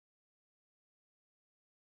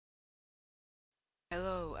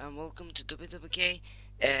Hello and welcome to WWK.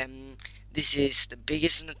 This is the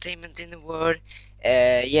biggest entertainment in the world.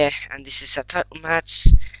 And this is a title match,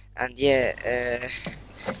 and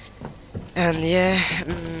and yeah,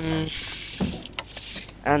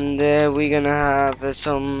 and we're gonna have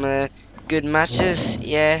some good matches.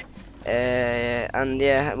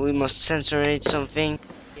 We must censor it something.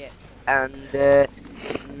 Yeah, and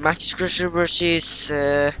Max Crusher versus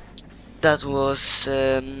that was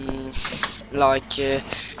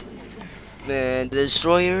the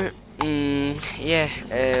destroyer.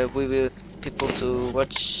 We will people to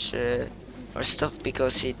watch our stuff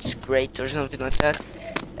because it's great or something like that.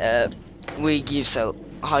 uh, we give a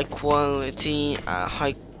high quality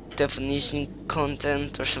high definition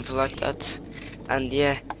content or something like that. And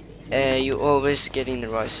you always getting the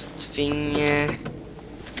right thing.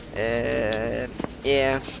 uh,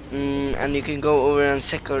 yeah and you can go over and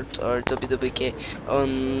check out our WWK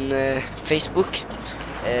on Facebook.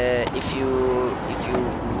 If you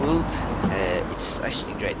would, it's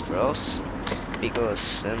actually great for us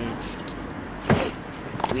because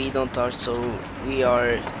we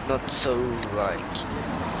are not so like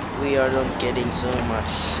we are not getting so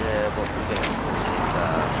much what we're gonna call it.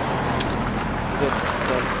 We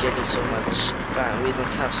don't getting so much fan. We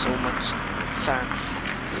don't have so much fans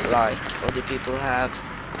like other people have.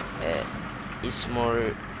 It's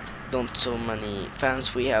more don't so many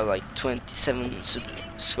fans. We have like 27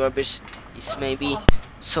 subscribers. It's maybe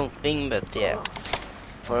something, but yeah,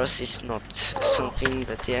 for us it's not something.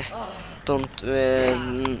 But yeah, don't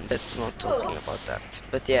let's not talking about that.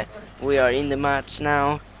 But yeah, we are in the match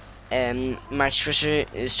now. Max Fisher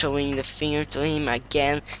is showing the finger to him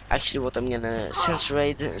again. Actually, what I'm gonna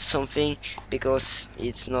censor something because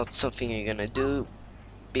it's not something you're gonna do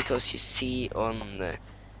because you see on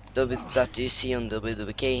that you see on the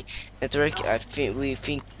WWK network. We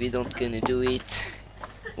think we don't gonna do it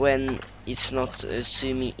when it's not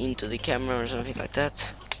zooming into the camera or something like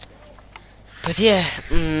that. But yeah,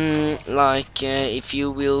 if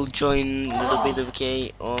you will join the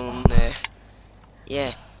WWK on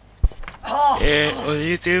on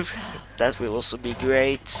YouTube, that will also be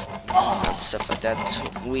great and stuff like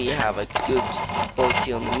that. We have a good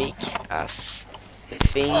quality on the mic as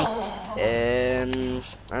thing,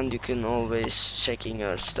 and you can always checking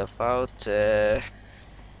our stuff out. Yeah,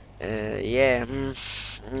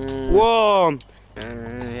 One.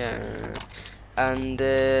 yeah, and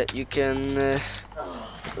you can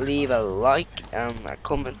leave a like and a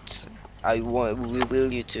comment. We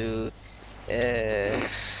will you to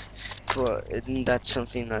that's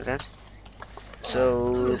something like that.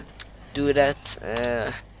 So do that.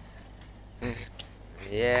 Yeah.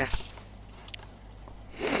 Yeah.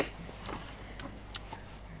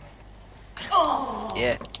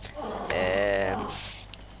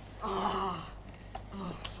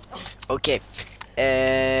 Okay.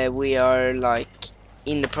 We are like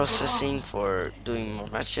in the processing for doing more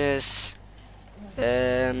matches.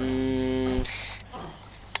 Yeah.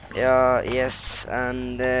 Yes.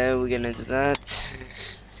 And we're gonna do that.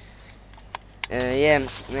 Yeah.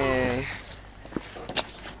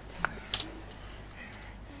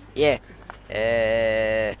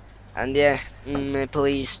 Yeah. And yeah.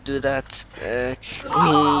 Please do that.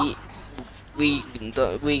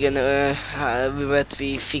 We gonna but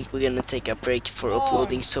we think we're gonna take a break for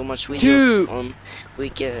uploading so much videos on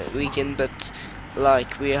weekend, but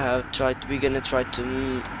like we're gonna try to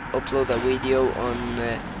upload a video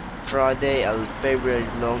on Friday, a very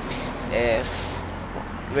long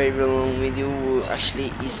video.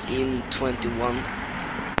 Actually is in 21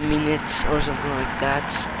 minutes or something like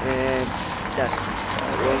that. That is a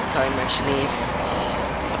long time actually.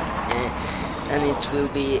 And it will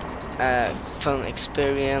be a fun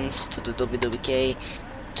experience to the WWK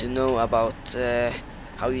to know about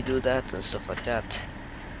how you do that and stuff like that.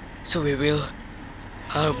 So we will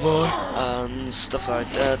have more and stuff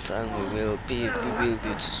like that, and we will be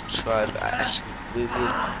to subscribe. Actually, we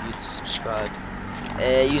will be to subscribe.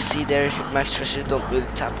 You see there, Max Treasure don't really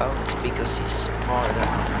tap out because he's smarter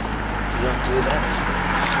to don't do that,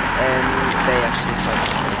 and they actually fight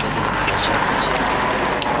for the WWK championship.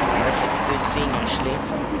 That's a good thing actually,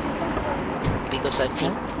 because I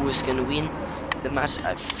think who is gonna win the match.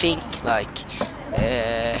 I think the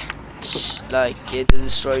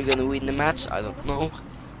Destroyer gonna win the match. I don't know.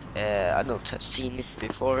 I don't have seen it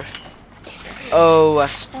before. Oh, a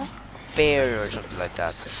spear or something like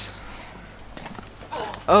that.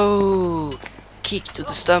 Oh, kick to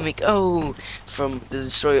the stomach. Oh, from the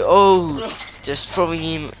Destroyer. Oh, just throwing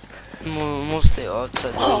him mostly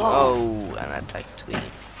outside the ring. Oh, an attack to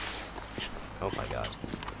him. Oh my god.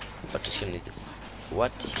 What is gonna do?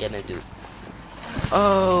 What is gonna do?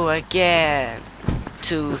 Oh, again.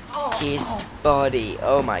 To his body.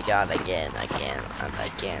 Oh my god, again, and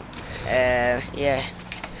again. Yeah,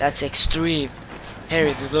 that's extreme. Here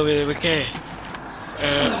in the WWK.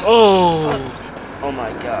 Oh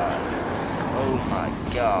my god. Oh my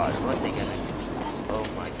god. What they gonna do? Oh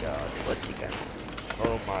my god. What they gonna do?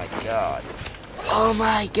 Oh my god. Oh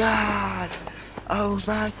my god. Oh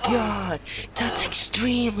my god. That's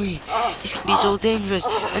extremely. This can be so dangerous.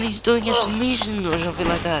 And he's doing a submission or something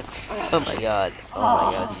like that. Oh my god. Oh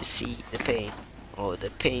my god. You see the pain. Oh, the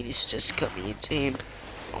pain is just coming into him.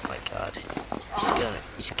 Oh my god.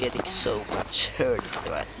 He's getting so much hurt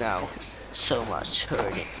right now. So much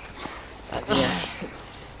hurting. And yeah.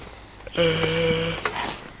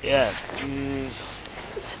 Yeah.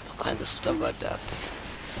 Kind of stuff like that.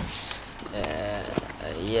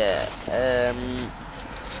 Yeah.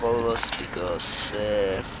 Follow us because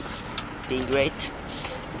being great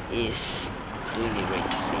is doing the great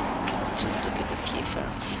thing to the WWK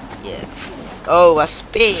fans. Yeah. Oh, a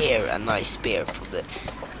spear! A nice spear from the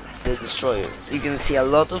destroyer. You can see a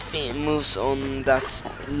lot of moves on that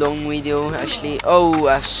long video actually. Oh,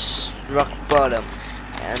 a rock bottom.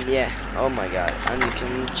 And yeah, oh my god. And you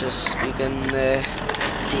can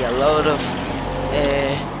see a lot of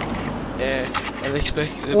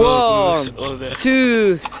unexpected moves on the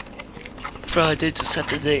 2. Friday to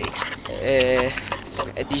Saturday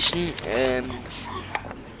edition.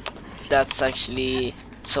 That's actually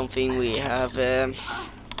something we have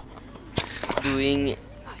doing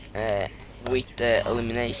with the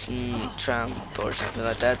elimination tramp or something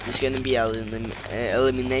like that. There's gonna be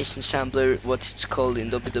elimination sampler, what it's called in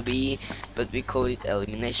WWE, but we call it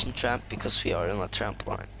elimination tramp because we are on a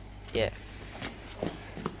trampoline. Yeah,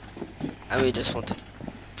 and we just want to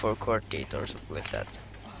for court date or something like that.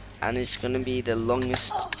 And it's gonna be the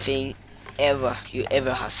longest thing you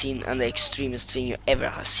ever have seen, and the extremest thing you ever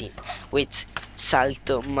have seen, with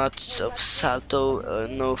salto, much of salto,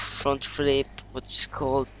 no front flip, what's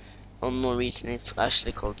called on Norwegian, it's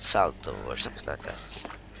actually called salto or something like that.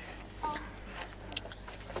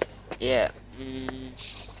 Yeah.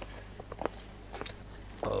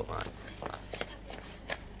 Oh my.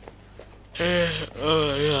 Oh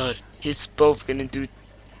my god. He's both gonna do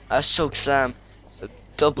a choke slam, a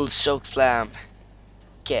double choke slam.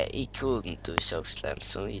 Okay, he couldn't do choke slam,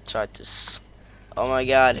 so he tried to. Oh my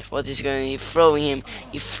god, what is going on? He's throwing him.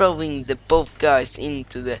 He's throwing the both guys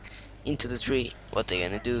into the tree. What they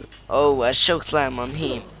gonna do? Oh, a choke slam on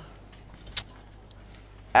him.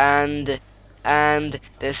 And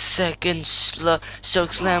the second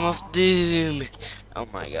choke slam of doom. Oh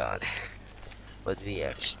my god. But we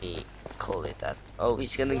actually call it that. Oh,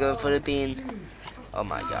 he's gonna go for the pin. Oh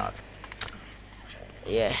my god.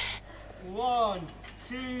 Yeah. 1,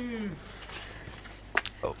 2.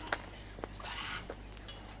 Oh.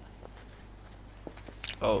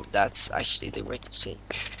 Oh, that's actually the greatest thing.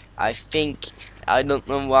 I don't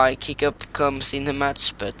know why Kick Up comes in the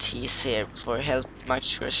match, but he's here for help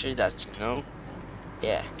match crusher, that you know.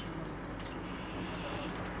 Yeah.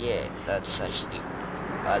 Yeah, that's actually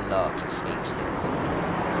a lot of things.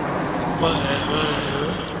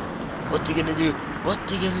 What they gonna do? What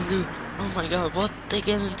they gonna do? Oh my god, what they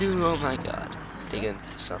gonna do? Oh my god. They gonna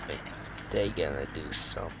do something. They gonna do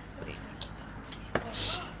something.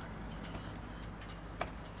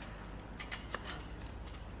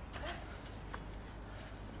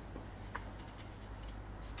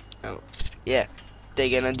 Oh, yeah, they're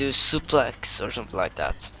gonna do suplex or something like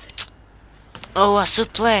that. Oh, a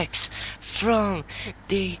suplex from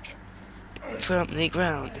the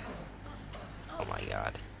ground. Oh my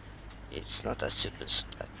god, it's not a super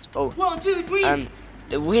suplex. Oh, 1, 2, 3. and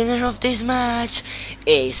the winner of this match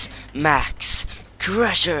is Max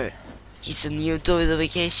Crusher. He's the new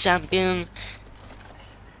WWK champion.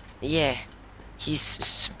 Yeah. He's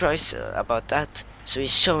surprised about that, so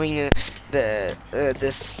he's showing the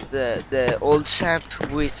old champ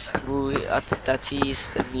that he is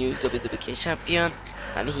the new WWK champion,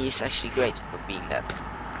 and he's actually great for being that.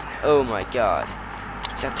 Oh my god,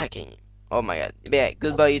 he's attacking. Oh my god. Yeah,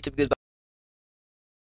 goodbye YouTube, goodbye.